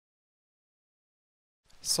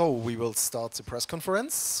So we will start the press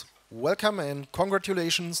conference. Welcome and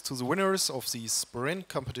congratulations to the winners of the sprint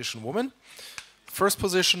competition women. First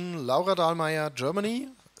position, Laura Dahlmeier, Germany.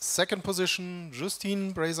 Second position,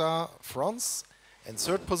 Justine Braisaz, France. And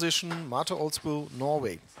third position, Marte, Olsbu,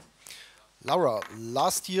 Norway. Laura,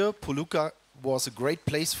 last year Pokljuka was a great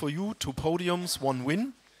place for you. 2 podiums, 1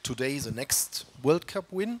 win. Today the next World Cup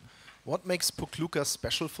win. What makes Pokljuka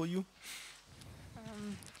special for you?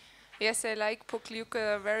 Yes, I like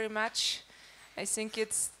Pokljuka very much. I think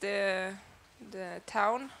it's the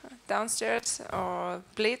town downstairs or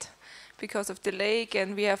Bled because of the lake,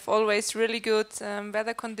 and we have always really good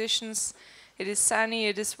weather conditions. It is sunny,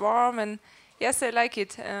 it is warm, and yes, I like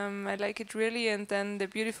it. I like it really, and then the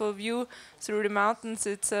beautiful view through the mountains.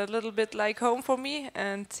 It's a little bit like home for me,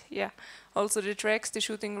 and yeah, also the tracks, the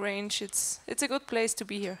shooting range. It's a good place to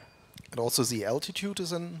be here. And also the altitude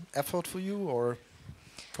is an effort for you, or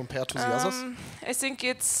compared to the others? I think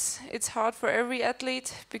it's hard for every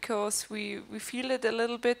athlete because we feel it a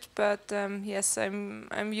little bit, but yes,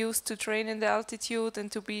 I'm used to train in the altitude and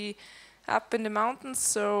to be up in the mountains.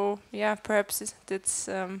 So yeah, perhaps that's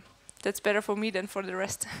better for me than for the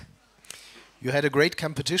rest. You had a great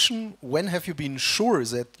competition. When have you been sure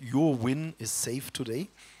that your win is safe today?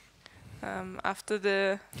 After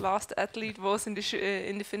the last athlete was in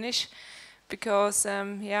the finish. Because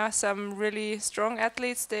yeah, some really strong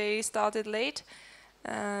athletes, they started late,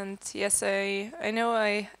 and yes, I know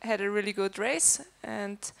I had a really good race,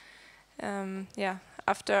 and yeah,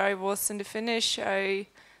 after I was in the finish, I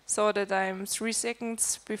saw that I'm 3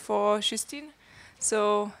 seconds before Justine.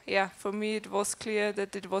 So yeah, for me it was clear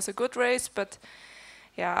that it was a good race, but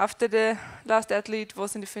yeah, after the last athlete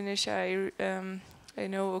was in the finish, I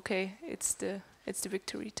know, okay, it's the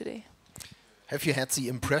victory today. Have you had the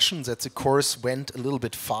impression that the course went a little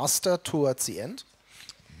bit faster towards the end?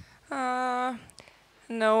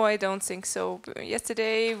 No, I don't think so.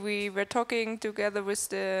 Yesterday we were talking together with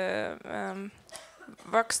the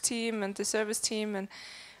works team and the service team,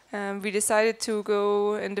 and we decided to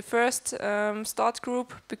go in the first start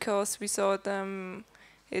group because we thought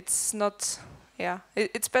it's not, yeah,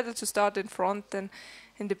 it's better to start in front than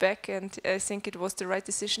in the back, and I think it was the right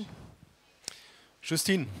decision.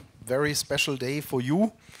 Justine, very special day for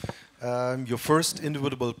you. Your first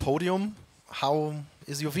individual podium. How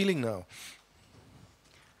is your feeling now?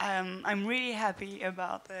 I'm really happy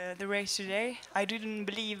about the race today. I didn't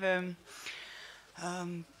believe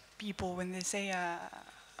people when they say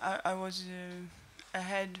I was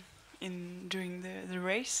ahead during the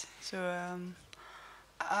race. So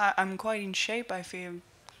I'm quite in shape. I feel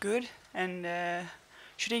good, and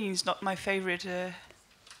shooting is not my favorite.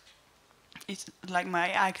 It's like my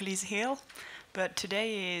Achilles heel, but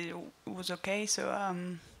today it was okay, so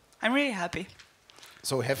I'm really happy.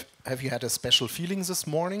 So have you had a special feeling this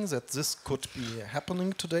morning that this could be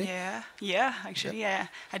happening today? Yeah, actually, yeah.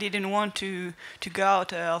 I didn't want to go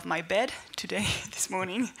out of my bed today, this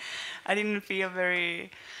morning. I didn't feel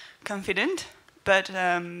very confident, but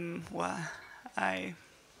well,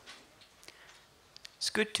 it's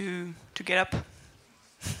good to get up.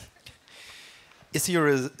 Is there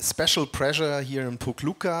a special pressure here in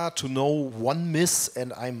Pokljuka to know 1 miss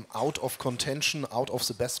and I'm out of contention, out of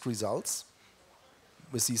the best results?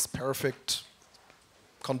 With these perfect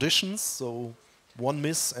conditions, so 1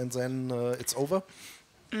 miss and then it's over?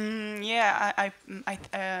 Yeah, I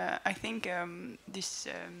think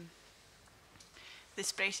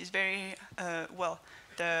this place is very well.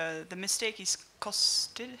 The mistake is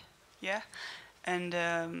costed, yeah, and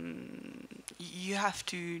you have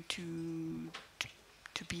to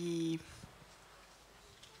be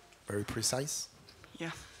very precise.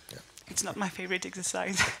 Yeah. It's not my favorite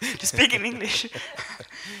exercise to speak in English.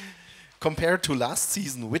 Compared to last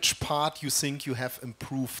season, which part you think you have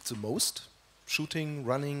improved the most? Shooting,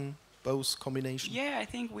 running, both combination? Yeah, I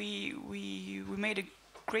think we made a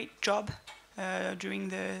great job during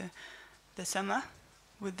the summer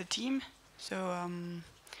with the team. So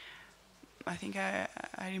I think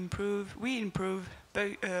we improve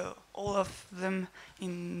all of them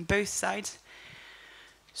in both sides.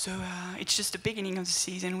 So it's just the beginning of the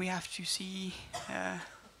season. We have to see how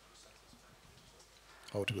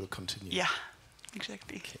it will continue. Yeah,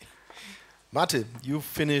 exactly. Okay. Marte, you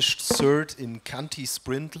finished 3rd in Canti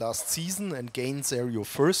Sprint last season and gained there your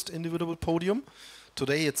first individual podium.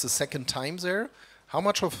 Today it's the 2nd time there. How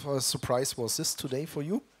much of a surprise was this today for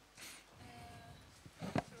you?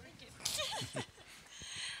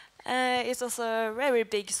 It was a very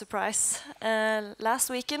big surprise. Last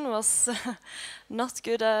weekend was not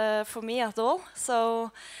good for me at all,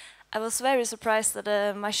 so I was very surprised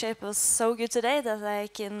that my shape was so good today that I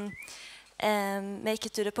can make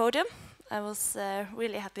it to the podium. I was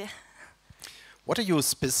really happy. What are your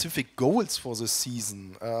specific goals for this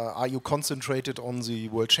season? Are you concentrated on the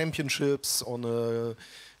World Championships, on a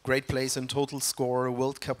great place in total score,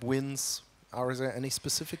 World Cup wins? Are there any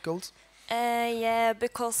specific goals? Yeah,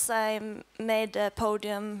 because I made a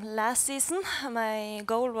podium last season. My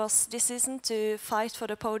goal was this season to fight for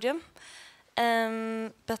the podium.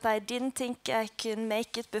 But I didn't think I could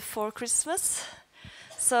make it before Christmas.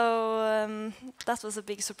 So that was a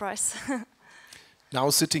big surprise. Now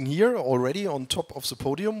sitting here already on top of the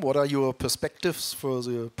podium, what are your perspectives for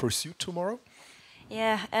the pursuit tomorrow?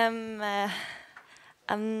 Yeah, I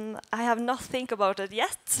have not think about it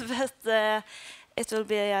yet, but it will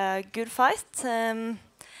be a good fight.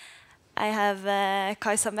 I have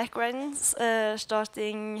Kajsa Mäkinen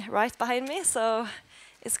starting right behind me, so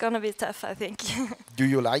it's going to be tough, I think. Do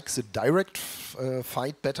you like the direct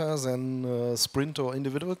fight better than sprint or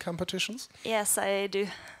individual competitions? Yes, I do.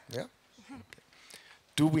 Yeah.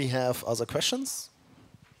 Do we have other questions?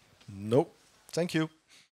 No. Thank you.